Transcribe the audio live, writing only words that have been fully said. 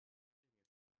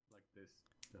this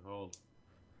the whole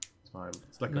time.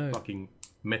 It's like No. a fucking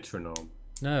metronome.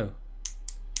 No.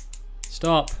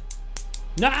 Stop.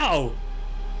 Now!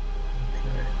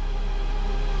 Okay.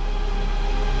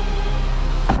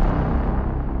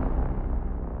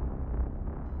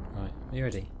 Right, are you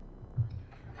ready?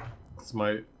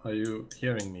 Are you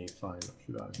hearing me fine? Or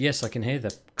should I? Yes, I can hear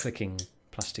the clicking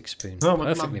plastic spoon. No, my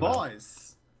perfectly well.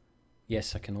 voice.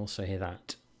 Yes, I can also hear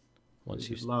that. Once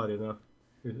you Is it loud enough?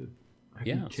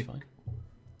 Yeah, that's fine.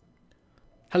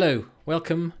 Hello,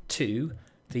 welcome to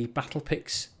the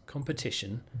Battlepics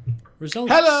competition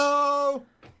results. Hello!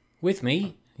 With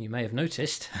me, you may have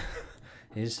noticed,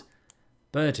 is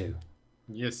Birdu,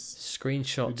 Yes.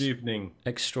 screenshot Good evening.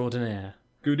 extraordinaire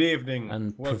Good evening.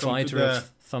 and Welcome provider to the...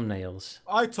 of thumbnails.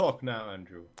 I talk now,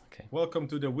 Andrew. Okay. Welcome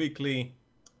to the weekly...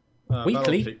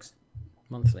 Weekly? Battlepics.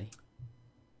 Monthly.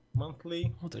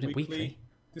 Monthly? Oh, did it weekly?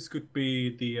 This could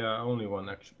be the only one,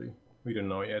 actually. We don't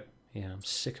know yet. Yeah, I'm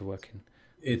sick of working.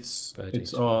 It's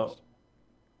Birdies.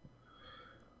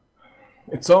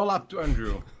 It's all up to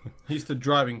Andrew. He's the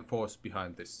driving force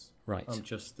behind this. Right. I'm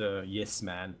just a yes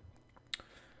man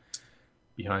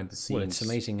behind the scenes. Well, it's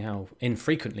amazing how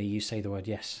infrequently you say the word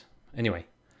yes. Anyway,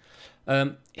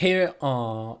 here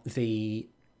are the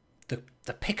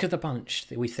pick of the bunch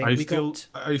that we think we got.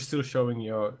 Are you still showing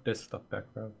your desktop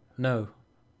background? No.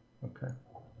 Okay.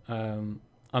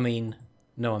 I mean,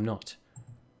 no, I'm not.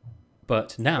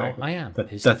 But now Okay. I am.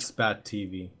 That's bad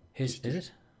TV. Is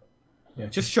it? Yeah,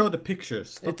 just show the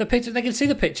pictures. The picture. They can see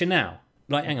the picture now.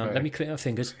 Like, hang on, Okay. let me click my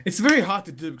fingers. It's very hard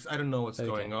to do because I don't know what's Okay.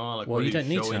 going on. Like, Well, what you are don't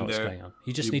need to showing know what's there? going on.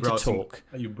 You just Are need browsing, to talk.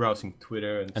 Are you browsing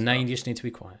Twitter and Now stuff? you just need to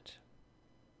be quiet.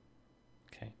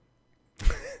 Okay.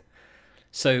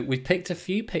 So we picked a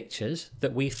few pictures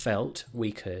that we felt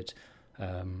we could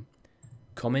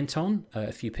comment on,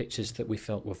 a few pictures that we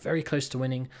felt were very close to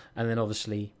winning, and then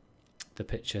obviously the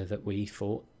picture that we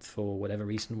thought, for whatever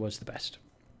reason, was the best.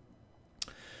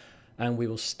 And we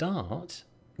will start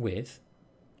with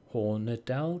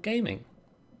Hornadell Gaming,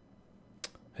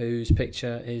 whose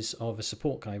picture is of a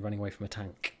support guy running away from a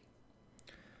tank.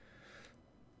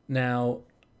 Now,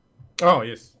 Oh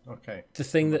yes. Okay. the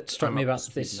thing that struck I'm me up to about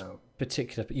speed this now.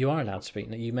 particular... You are allowed to speak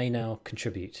now. You may now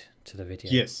contribute to the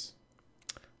video. Yes.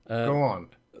 Go on.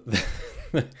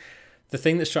 The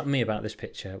thing that struck me about this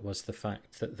picture was the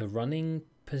fact that the running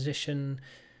position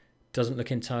doesn't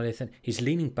look entirely thin. He's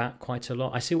leaning back quite a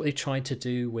lot. I see what they tried to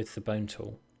do with the bone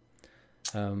tool.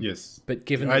 Yes. But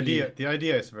given The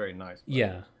idea is very nice. But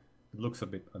yeah, It looks a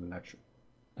bit unnatural.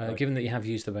 given that you have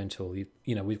used the bone tool, you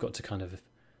know we've got to kind of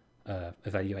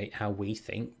evaluate how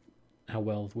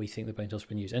well we think the bone tool's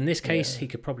been used. In this case, he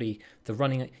could probably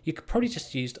you could probably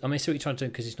just use. I mean, I see what you're trying to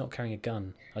do because he's not carrying a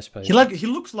gun, I suppose. He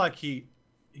looks like he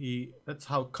that's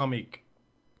how comic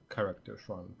characters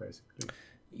run, basically.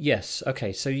 Yes.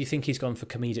 Okay. So you think he's gone for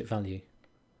comedic value?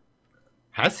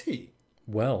 Has he?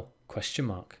 Well, question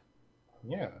mark.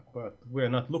 Yeah, but we're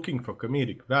not looking for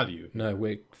comedic value. No,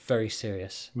 we're very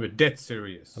serious We're dead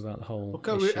serious. about the whole Look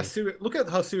issue. look at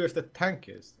how serious the tank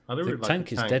is. I The really like tank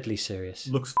the is deadly serious.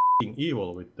 Looks f***ing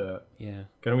evil with the. Yeah.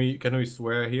 Can we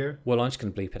swear here? Well, I'm just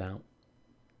going to bleep it out.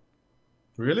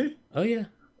 Really? Oh, yeah.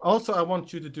 Also, I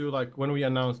want you to do like when we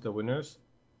announce the winners.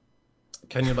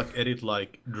 Can you like edit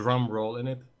like drum roll in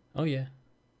it? Oh, yeah.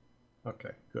 Okay,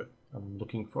 good. I'm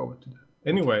looking forward to that.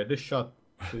 Anyway, this shot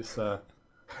is.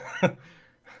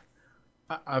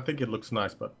 I think it looks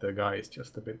nice, but the guy is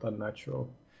just a bit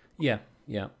unnatural. Yeah,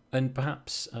 yeah. And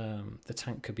perhaps the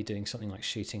tank could be doing something like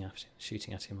shooting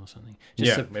at him or something.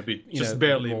 Maybe you just know,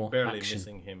 barely more action.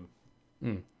 missing him.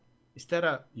 Mm. Is that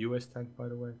a US tank, by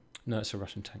the way? No, it's a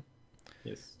Russian tank.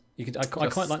 Yes. You could. I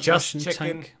quite like just Russian checking.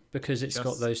 tank because it's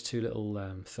got Just- those two little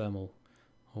thermal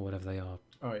or whatever they are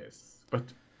Oh yes, but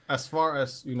as far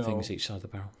as things each side of the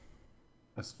barrel.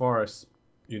 as far as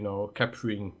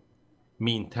capturing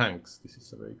mean tanks, this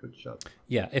is a very good shot.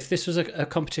 Yeah, if this was a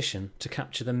competition to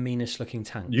capture the meanest looking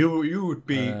tank, You would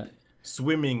be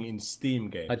swimming in Steam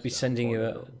games. I'd be now sending for you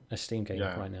the- a Steam game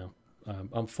Yeah. right now.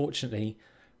 Unfortunately,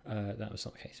 that was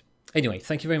not the case. Anyway,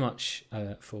 thank you very much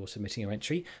for submitting your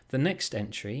entry. The next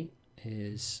entry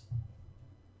is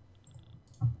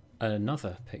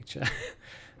another picture.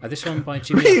 This one by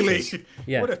Jimmy Really? Laffers.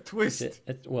 Yeah. What a twist!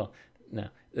 Well, no.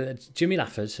 Jimmy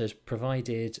Laffers has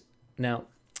provided... Now,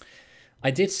 I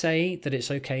did say that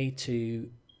it's okay to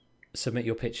submit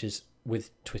your pictures with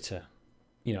Twitter,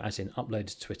 as in upload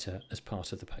to Twitter as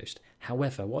part of the post.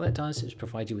 However, what that does is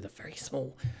provide you with a very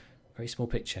small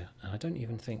picture. And I don't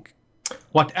even think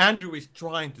What Andrew is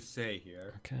trying to say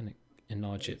here I can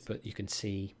enlarge it, but you can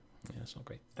see... Yeah, it's not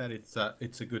great. that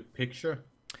it's a good picture.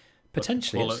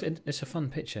 Potentially, Well, it's a fun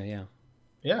picture, yeah.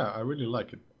 Yeah, I really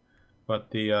like it. But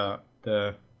the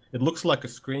it looks like a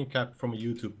screen cap from a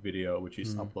YouTube video, which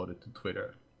is uploaded to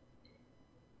Twitter,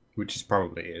 which is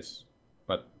probably is,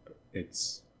 but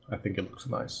it's. I think it looks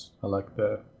nice. I like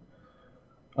the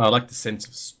sense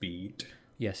of speed.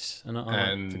 Yes, and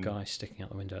I like the guy sticking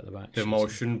out the window at the back. The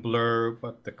motion blur,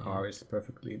 but the car is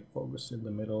perfectly in focus in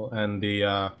the middle, and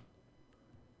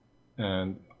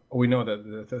and we know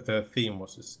that the theme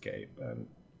was escape, and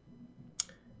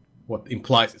what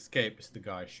implies escape is the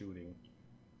guy shooting.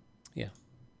 Yeah.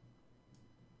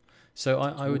 So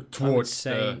I would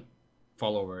say the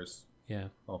followers. Yeah.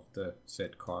 Of the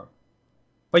said car.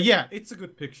 But yeah, it's a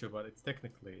good picture, but it's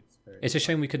very. It's a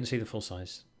shame we couldn't see the full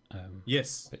size.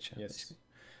 Yes. Picture. Yes.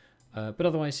 But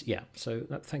otherwise, yeah. So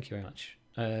thank you very much.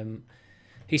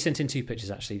 He sent in 2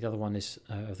 pictures actually. The other one is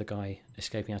of the guy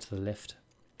escaping out of the lift.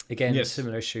 Again,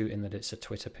 similar issue in that it's a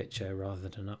Twitter picture rather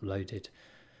than an uploaded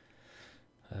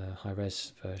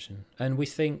high-res version. And we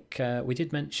think we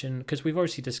did mention, because we've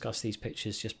already discussed these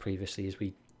pictures just previously as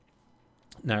we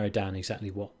narrowed down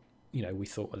exactly what we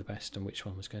thought were the best and which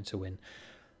one was going to win.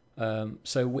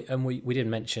 So we did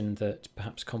mention that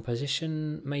perhaps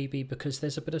composition, maybe because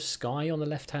there's a bit of sky on the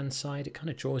left-hand side, it kind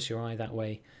of draws your eye that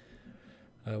way,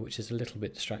 which is a little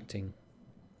bit distracting.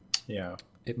 Yeah,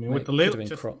 it could have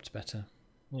been cropped better.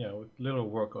 Yeah, with little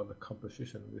work on the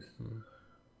composition, this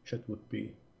shit would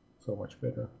be so much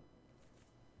better.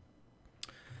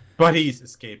 But he's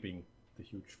escaping the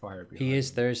huge fire behind He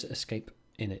is. There is escape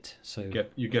in it, so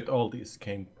you get all the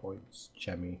escape points,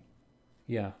 Jamie.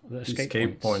 Yeah, the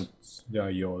escape points. They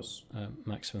are yours.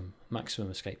 Maximum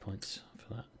escape points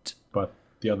for that. But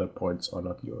the other points are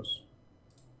not yours.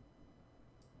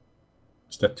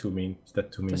 Is that too mean?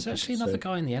 There's actually another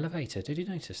guy in the elevator. Did you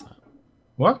notice that?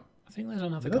 What? I think there's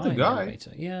another guy in the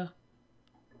elevator. Yeah.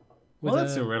 Well,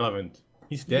 that's irrelevant.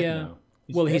 He's dead now.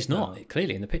 He's not. Now.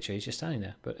 Clearly, in the picture, he's just standing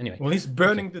there. But anyway. Well, he's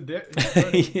burning the dead.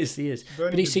 He is.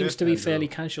 But he seems to be fairly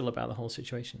casual about the whole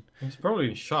situation. He's probably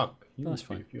in shock. That's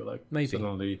fine. If you like, maybe.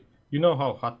 Suddenly, you know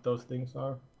how hot those things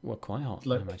are? Well, quite hot,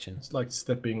 I imagine. It's like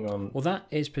stepping on. Well, that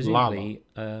is presumably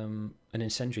an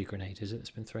incendiary grenade, is it? That's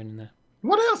been thrown in there.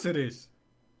 What else it is?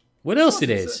 What else it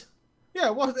is?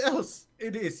 Yeah, what else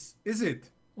it is? Is it?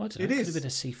 What? It could have been a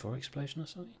C4 explosion or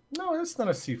something. No, it's not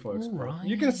a C4 explosion. Right.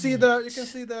 You can see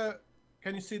the.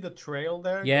 Can you see the trail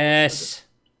there? Yes.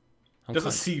 There's a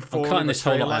C4. I'm cutting this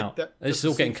whole lot like out. That. This is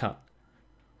all getting cut.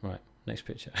 Right. Next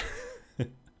picture.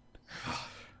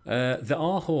 The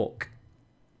R-Hawk.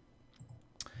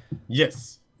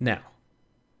 Yes. Now.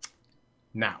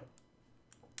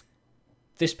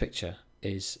 This picture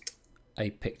is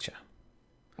a picture.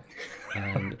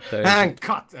 And there's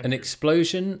an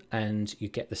explosion, and you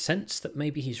get the sense that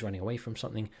maybe he's running away from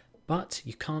something, but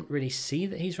you can't really see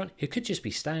that he's running. He could just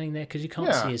be standing there because you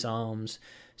can't see his arms,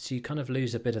 so you kind of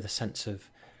lose a bit of the sense of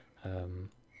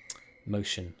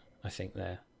motion, I think,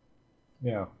 there.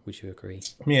 Yeah. Would you agree?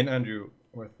 Me and Andrew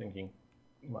were thinking,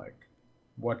 like,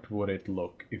 what would it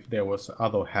look if there was the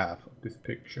other half of this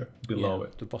picture below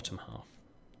it? The bottom half.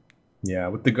 Yeah,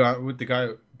 would the guy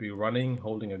be running,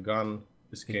 holding a gun,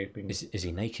 escaping? Is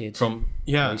he naked?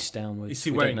 Waist downwards. Is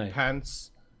he wearing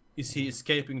pants? Is he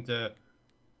escaping the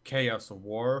chaos of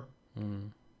war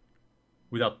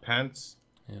without pants?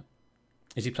 Yeah.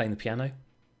 Is he playing the piano?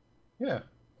 Yeah.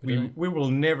 We will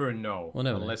never know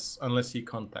unless he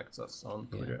contacts us on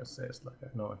Twitter and says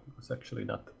like, no, he was actually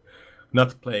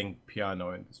not playing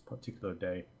piano in this particular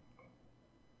day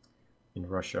in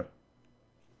Russia.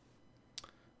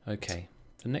 Okay,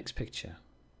 the next picture.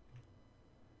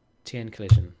 TN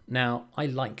Collision. Now, I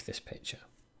like this picture.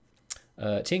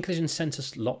 TN Collision sent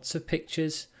us lots of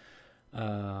pictures.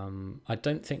 I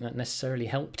don't think that necessarily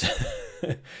helped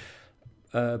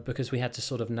because we had to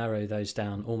sort of narrow those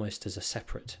down almost as a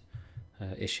separate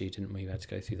issue, didn't we? We had to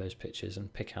go through those pictures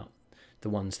and pick out the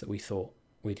ones that we thought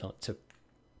we'd like to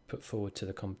put forward to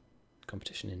the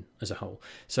competition in as a whole.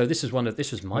 So this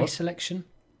was my selection.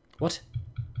 What?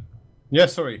 Yeah,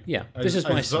 sorry. Yeah, this is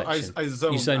my selection. I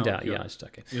zoned you zoned out. Your, yeah, it's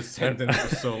okay. Your sentence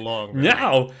was so long.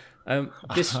 Now,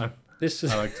 this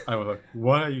is. I was like,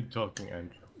 what are you talking,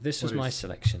 Andrew? This was my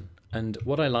selection, and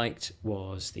what I liked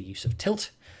was the use of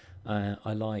tilt.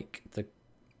 I like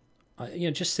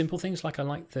just simple things like I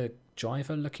like the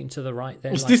driver looking to the right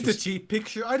there. Was this the cheap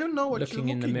picture? I don't know what looking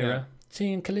you're in the mirror.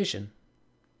 TN Collision.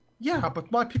 Yeah, but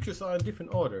my pictures are in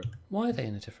different order. Why are they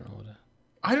in a different order?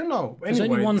 I don't know. There's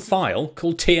only one file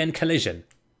called TN Collision.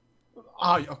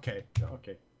 Okay.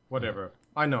 Whatever.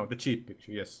 I know, the cheap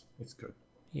picture. Yes, it's good.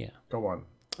 Yeah. Go on.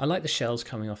 I like the shells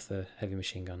coming off the heavy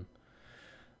machine gun.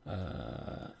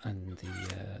 And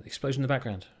the explosion in the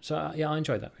background. So, I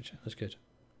enjoyed that picture. It was good.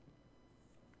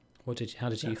 How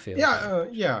did you feel?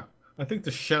 Yeah. I think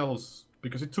the shells,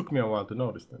 because it took me a while to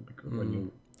notice them, because when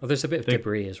you there's a bit of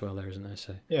debris as well there, isn't there?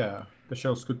 So yeah, the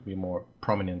shells could be more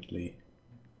prominently,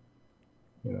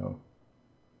 in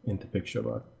the picture,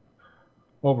 but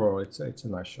overall it's a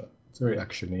nice shot. It's very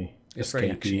actiony. It's very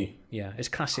actiony. Yeah, it's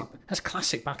classic. That's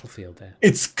classic Battlefield there.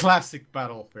 It's classic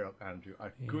Battlefield, Andrew. I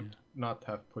could not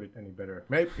have put it any better.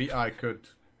 Maybe I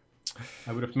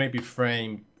would have maybe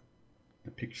framed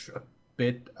the picture a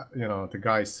bit. The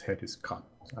guy's head is cut.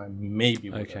 I maybe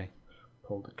would have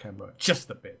pulled the camera just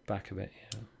a bit. Back a bit,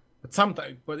 yeah.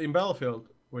 But in Battlefield,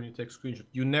 when you take screenshots,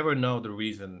 you never know the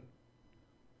reason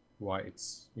why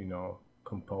it's,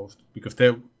 composed. Because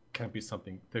there can be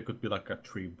something. There could be like a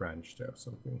tree branch there or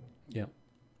something. Yeah.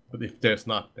 But if there's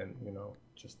not, then,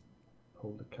 just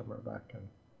hold the camera back.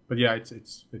 But yeah,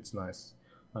 it's nice.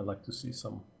 I like to see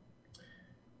some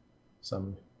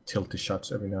tilty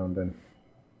shots every now and then.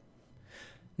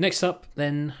 Next up,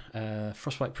 then,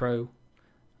 Frostbite Pro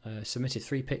submitted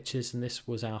 3 pictures, and this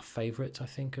was our favourite, I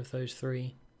think, of those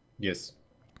 3. Yes,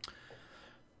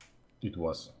 it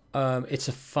was. It's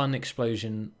a fun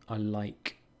explosion. I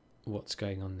like what's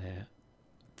going on there.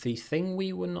 The thing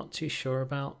we were not too sure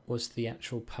about was the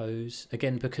actual pose.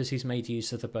 Again, because he's made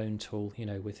use of the bone tool,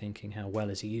 we're thinking, how well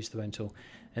has he used the bone tool?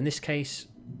 In this case,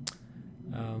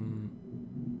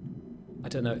 I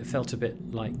don't know, it felt a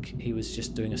bit like he was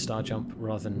just doing a star jump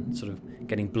rather than sort of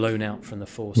getting blown out from the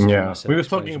force. Yeah, we were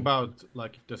talking about,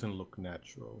 like, it doesn't look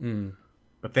natural.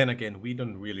 But then again, we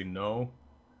don't really know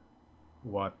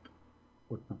what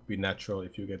would be natural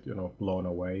if you get, blown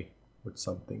away with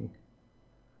something.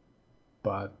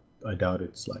 But I doubt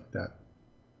it's like that.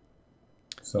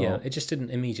 So yeah, it just didn't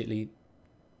immediately,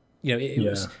 it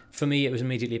was, for me, it was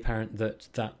immediately apparent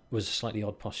that was a slightly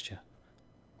odd posture.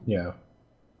 Yeah.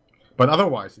 But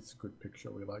otherwise, it's a good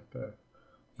picture. We like the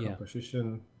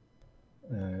composition.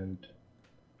 And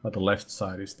on the left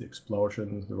side is the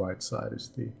explosion. The right side is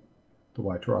the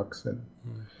white rocks. And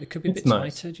it could be a bit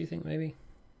tighter, do you think, maybe?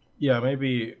 Yeah,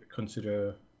 maybe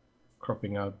consider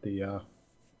cropping out the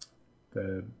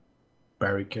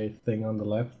barricade thing on the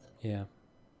left. Yeah,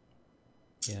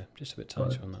 just a bit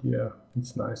tighter on that. Yeah,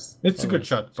 it's nice. It's a good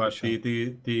shot, but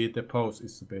the pose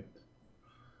is a bit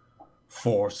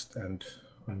forced and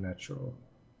unnatural.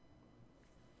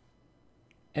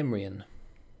 Emrian.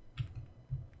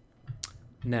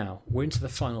 Now we're into the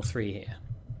final 3 here.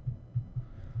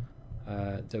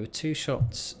 There were 2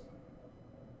 shots.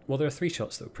 Well, there are 3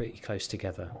 shots that were pretty close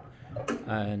together,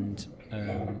 and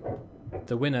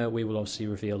the winner we will obviously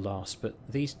reveal last. But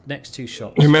these next 2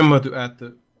 shots. Remember to add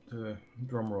the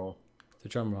drum roll. The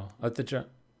drum roll.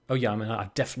 Oh yeah,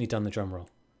 I've definitely done the drum roll.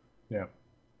 Yeah.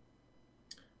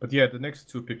 But yeah, the next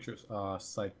 2 pictures are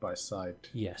side by side.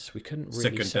 Yes, we couldn't really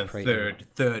second separate and them.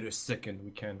 third or second. We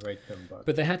can't rate them,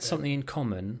 but they had something in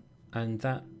common, and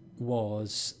that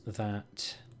was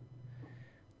that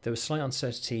there was slight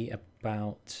uncertainty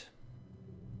about.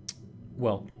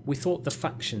 Well, we thought the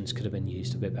factions could have been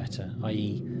used a bit better.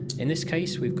 I.e., in this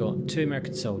case, we've got 2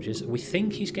 American soldiers. We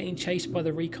think he's getting chased by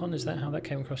the recon. Is that how that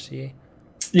came across to you?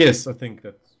 Yes, I think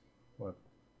that's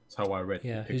how I read.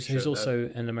 Yeah, who's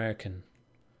also an American.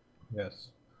 Yes,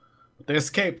 but the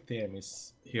escape theme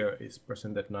is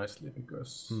presented nicely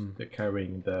because they're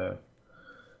carrying the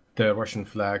Russian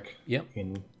flag. Yep.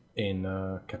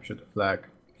 In capture the flag.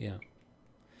 Yeah.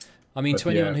 I mean, to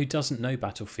anyone who doesn't know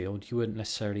Battlefield, you wouldn't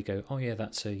necessarily go, "Oh yeah,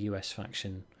 that's a US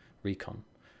faction recon,"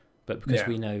 but because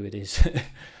we know it is,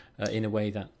 in a way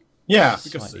that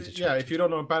because if you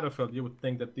don't know Battlefield, you would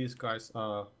think that these guys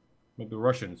are maybe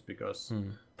Russians because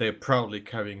they're proudly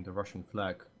carrying the Russian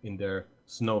flag in their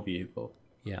snow vehicle.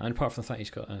 Yeah, and apart from the fact he's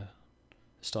got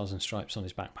stars and stripes on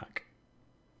his backpack.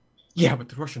 Yeah, but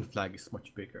the Russian flag is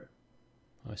much bigger.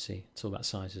 I see. It's all about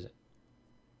size, is it?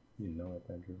 You know it,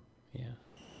 Andrew. Yeah.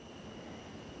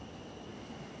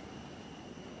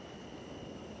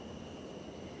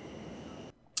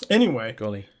 Anyway.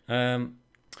 Golly.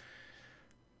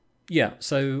 Yeah,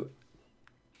 so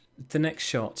the next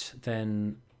shot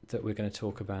then that we're going to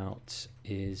talk about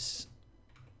is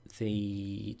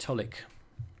the Tolik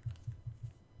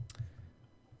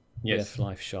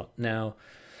life shot. Now,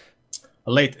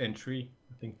 a late entry.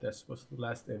 I think this was the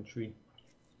last entry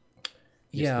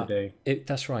yesterday. Yeah,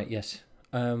 that's right, yes.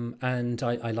 And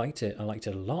I liked it. I liked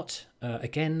it a lot.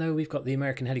 Again, though, we've got the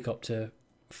American helicopter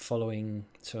following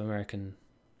some American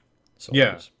soldiers.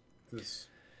 Yeah, there's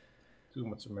too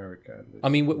much America. I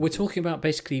mean, we're talking about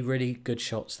basically really good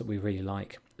shots that we really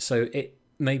like. So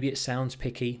maybe it sounds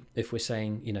picky if we're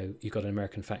saying, you've got an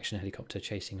American faction helicopter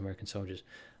chasing American soldiers.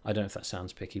 I don't know if that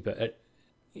sounds picky, but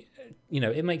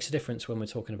it makes a difference when we're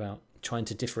talking about trying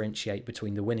to differentiate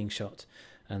between the winning shot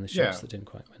and the shots that didn't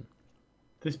quite win.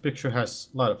 This picture has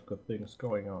a lot of good things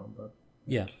going on, but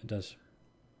yeah, it does.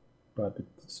 But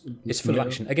it's full of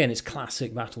action. Again, it's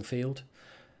classic Battlefield.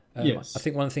 Yes. I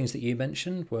think one of the things that you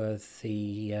mentioned were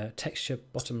the texture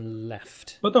bottom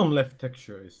left. Bottom left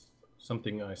texture is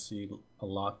something I see a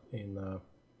lot in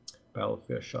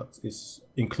Battlefield shots, is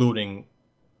including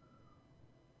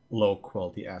low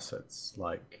quality assets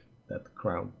like that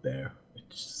ground there. It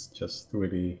just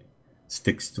really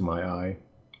sticks to my eye.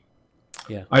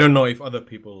 Yeah. I don't know if other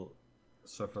people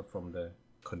suffer from the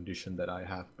condition that I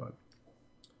have, but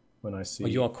when I see...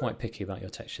 Well, you are quite picky about your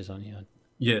textures, aren't you?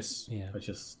 Yes. Yeah.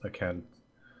 I can't.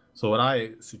 So what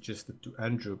I suggested to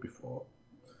Andrew before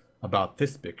about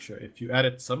this picture, if you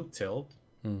added some tilt,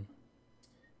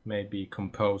 maybe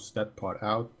compose that part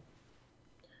out,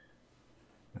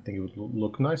 I think it would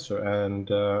look nicer. And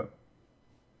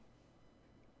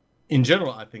in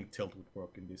general, I think tilt would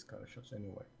work in these kind of shots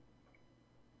anyway.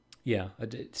 Yeah,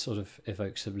 it sort of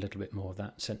evokes a little bit more of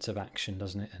that sense of action,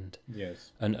 doesn't it? And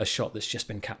yes, and a shot that's just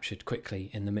been captured quickly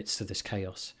in the midst of this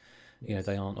chaos. You know,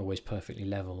 they aren't always perfectly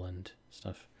level and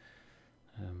stuff.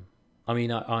 I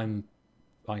mean, I'm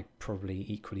probably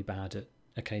equally bad at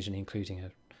occasionally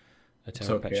including a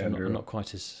terror picture. I'm not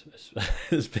quite as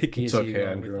picky as you are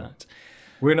Andrew. with that.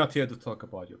 We're not here to talk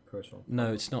about your personal.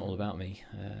 No, it's not all about me.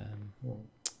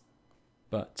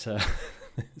 But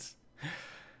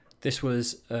this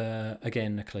was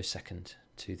again a close second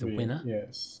to the winner.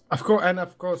 Yes, of course, and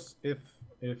of course, if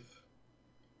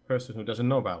person who doesn't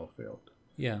know Battlefield,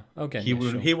 okay, he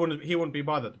wouldn't be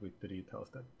bothered with the details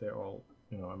that they're all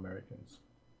Americans.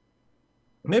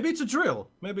 Maybe it's a drill.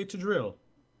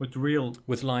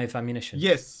 With live ammunition.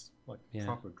 Yes, like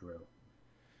proper drill.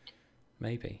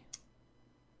 Maybe.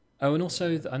 Oh, and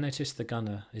also I noticed the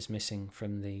gunner is missing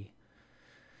from the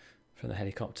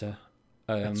helicopter.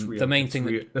 The main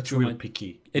thing that's real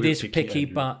picky. It is picky,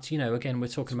 but again, we're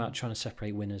talking about trying to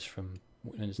separate winners from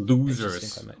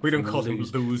losers. We don't call them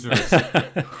losers.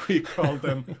 We call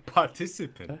them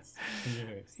participants.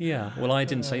 Yes. Yeah. Well, I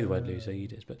didn't say the word loser. You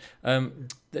did, but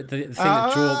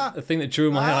the thing that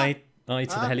drew my eye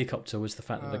to the helicopter was the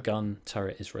fact that the gun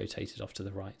turret is rotated off to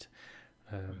the right,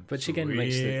 which again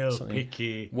makes it something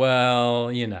picky. Well,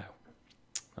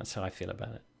 that's how I feel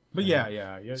about it. But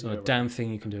yeah. It's not a damn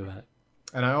thing you can do about it.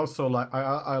 And I also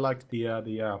I like the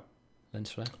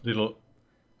lens flare. Little.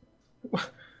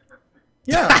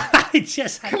 Yeah. I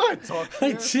just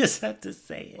had to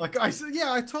say it. Like I said,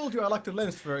 I told you I like the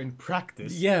lens flare in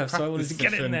practice. Yeah, so I wanted to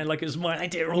get it in there like it was my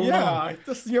idea all along.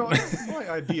 It's my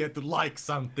idea to like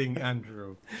something,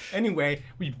 Andrew. Anyway,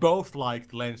 we both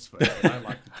liked lens flare. I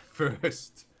liked it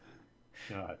first.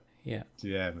 God. Yeah.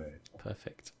 Yeah, man.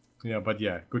 Perfect. Yeah, but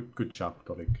good job,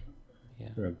 Tolik. Yeah.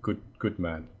 You're a good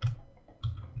man.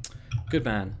 Good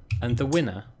man. And the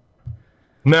winner.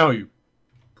 Now you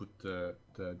put the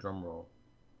drum roll.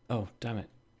 Oh, damn it.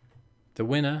 The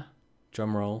winner,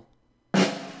 drum roll.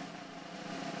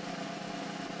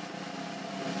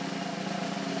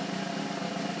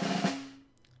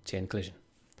 TN Collision.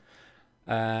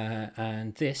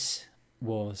 And this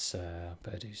was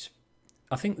Purdue's.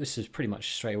 I think this is pretty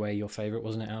much straight away your favourite,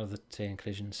 wasn't it, out of the TN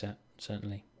Collision set,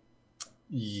 certainly?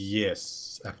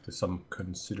 Yes, after some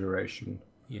consideration.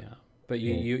 Yeah. But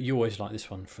you always like this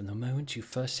one from the moment you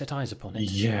first set eyes upon it.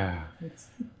 Yeah,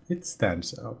 it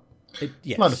stands out.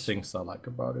 Yes. A lot of things I like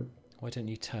about it. Why don't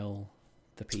you tell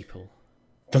the people?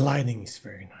 The lighting is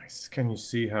very nice. Can you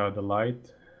see how the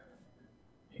light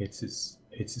hits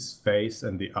his face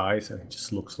and the eyes, and it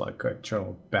just looks like a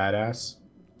general badass.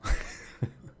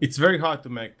 It's very hard to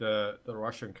make the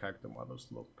Russian character models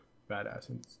look badass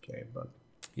in this game, but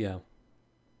yeah,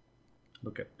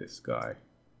 look at this guy.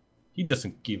 He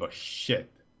doesn't give a shit.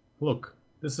 Look,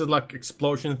 this is like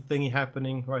explosion thingy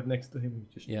happening right next to him.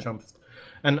 He just jumps,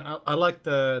 and I like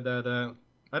the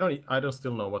I don't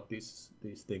still know what these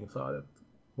things are.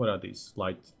 What are these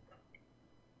light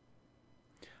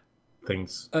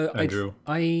things, Andrew?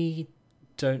 I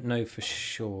don't know for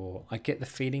sure. I get the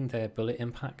feeling they're bullet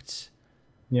impacts.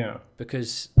 Yeah.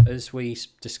 Because as we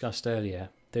discussed earlier,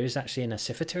 there is actually an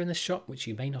ossifitor in this shot, which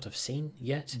you may not have seen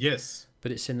yet. Yes.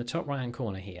 But it's in the top right-hand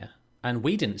corner here. And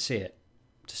we didn't see it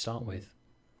to start with.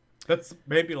 That's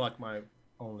maybe like my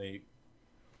only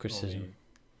criticism.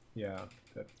 That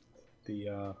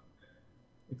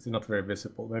it's not very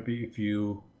visible. Maybe if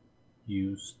you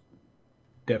use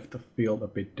depth of field a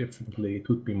bit differently, it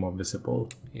would be more visible.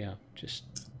 Yeah,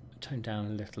 just tone down a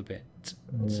little bit.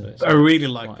 So I really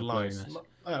like the lines.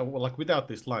 Well, like without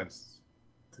these lines,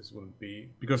 this wouldn't be,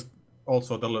 because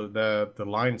also the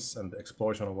lines and the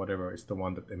explosion or whatever is the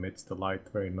one that emits the light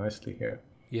very nicely here.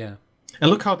 Yeah. And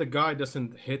look how the guy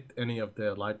doesn't hit any of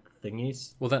the light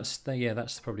thingies. Well, that's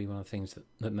probably one of the things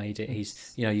that made it.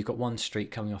 He's, you've got one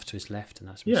streak coming off to his left, and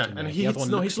that's yeah, Mr. and the other one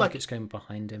looks he's like it's going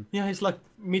behind him. Yeah, he's like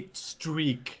mid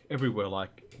streak everywhere,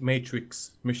 like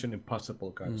Matrix, Mission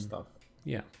Impossible kind of stuff.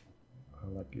 Yeah. I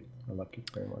like it. I like it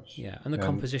very much. Yeah, and the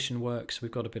composition works.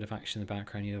 We've got a bit of action in the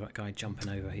background. You know that guy jumping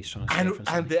over. He's trying to.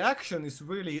 And the action is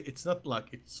really. It's not like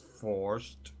it's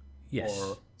forced. Yes.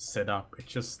 Or set up.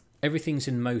 It's just everything's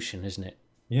in motion, isn't it?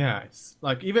 Yeah, it's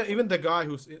like even the guy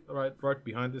who's right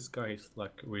behind this guy is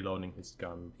like reloading his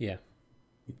gun. Yeah.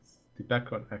 It's the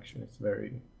background action. It's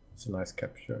a nice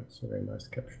capture. It's a very nice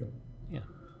capture. Yeah.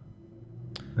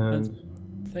 And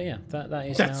so yeah, that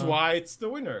is. That's why it's the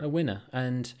winner. A winner,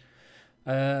 and.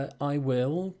 I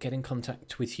will get in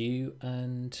contact with you,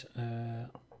 and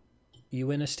you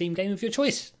win a Steam game of your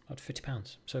choice up to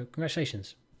 £50. So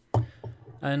congratulations.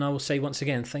 And I will say once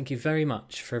again, thank you very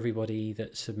much for everybody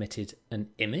that submitted an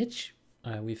image.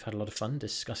 We've had a lot of fun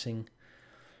discussing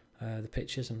the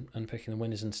pictures and picking the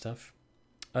winners and stuff.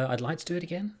 I'd like to do it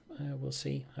again. We'll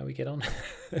see how we get on.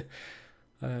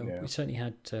 We certainly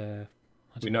had...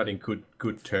 we're not in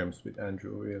good terms with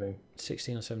Andrew, really.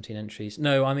 16 or 17 entries.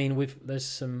 No, I mean, there's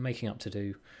some making up to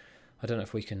do. I don't know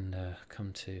if we can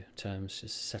come to terms,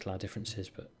 just settle our differences,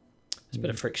 but there's a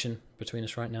bit of friction between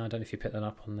us right now. I don't know if you picked that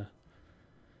up on the...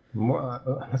 More,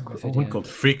 that's what we call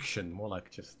friction, more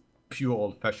like just pure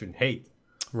old-fashioned hate.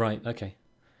 Right, okay.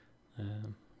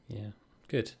 Yeah,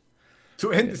 good.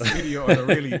 To end this video on a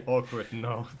really awkward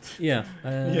note. Yeah.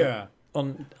 Yeah.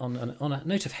 On a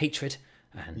note of hatred...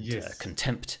 and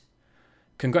contempt.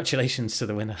 Congratulations to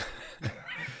the winner.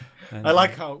 And, I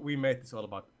like how we made this all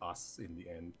about us in the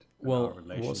end. Well,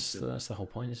 that's the whole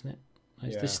point, isn't it?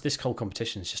 Yeah. This whole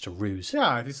competition is just a ruse.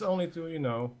 Yeah, it is only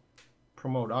to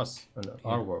promote us and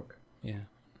our work. Yeah,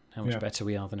 how much better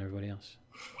we are than everybody else.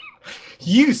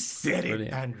 You said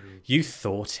Brilliant. it, Andrew. You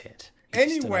thought it.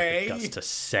 Anyway, guts to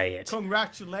say it.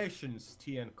 Congratulations,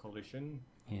 TN Collision.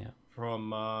 Yeah.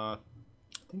 From I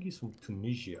think he's from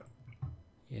Tunisia.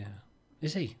 Yeah.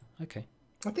 Is he? Okay.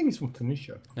 I think he's from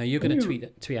Tunisia. No, you're going to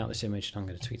tweet out this image, and I'm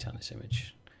going to tweet out this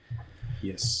image.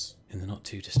 Yes. In the not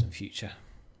too distant future.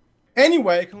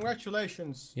 Anyway,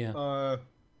 congratulations. Yeah.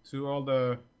 To all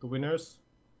the winners.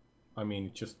 I mean,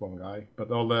 it's just one guy, but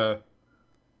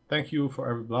thank you for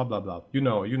every blah blah blah. You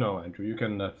know, Andrew. You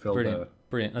can fill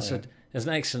Brilliant. That's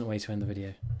an excellent way to end the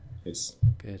video. Yes.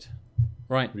 Good.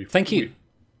 Right. Thank you.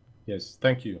 Yes.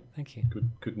 Thank you. Thank you.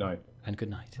 Good night. And good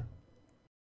night.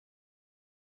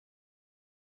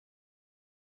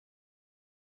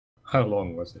 How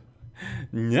long was it?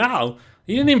 No,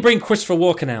 you didn't even bring Christopher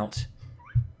Walken out.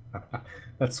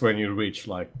 That's when you reach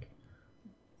like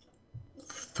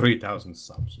 3,000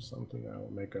 subs or something.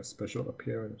 I'll make a special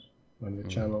appearance on the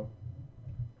channel.